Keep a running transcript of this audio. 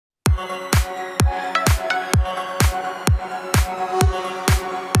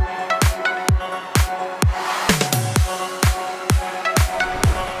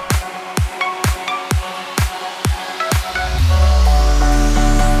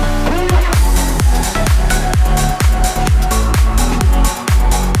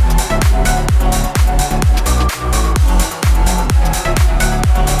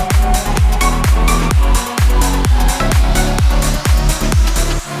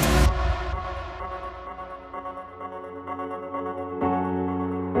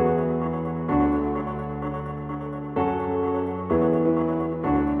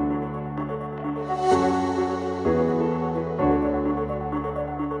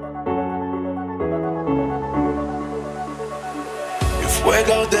We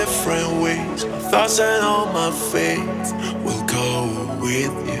go different ways, my thoughts and all my faith will go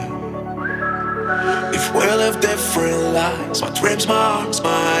with you. If we live different lives, my dreams, my arms, my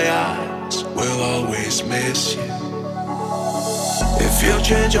eyes will always miss you. If you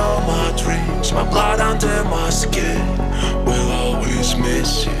change all my dreams, my blood under my skin will always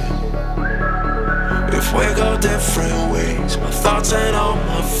miss you. If we go different ways, my thoughts and all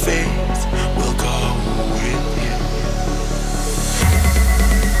my faith will go with you.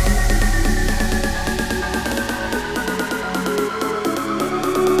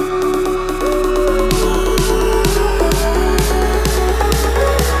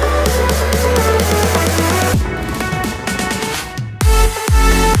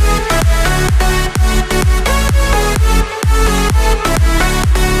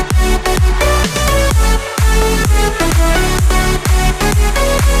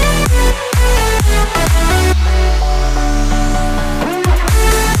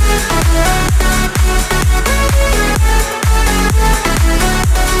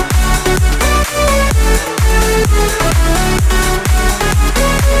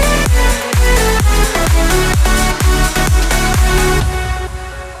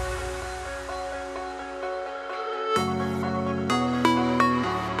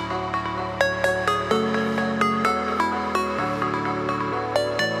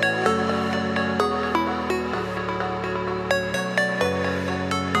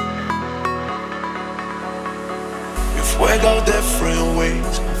 We go different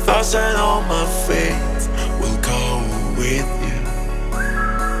ways, my thoughts and all my faith will go with you.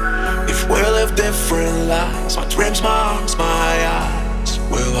 If we live different lives, my dreams, my arms, my eyes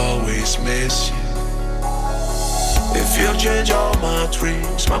will always miss you. If you change all my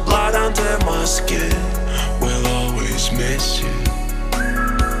dreams, my blood under my skin will always miss you.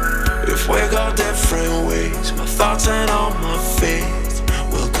 If we go different ways, my thoughts and all my faith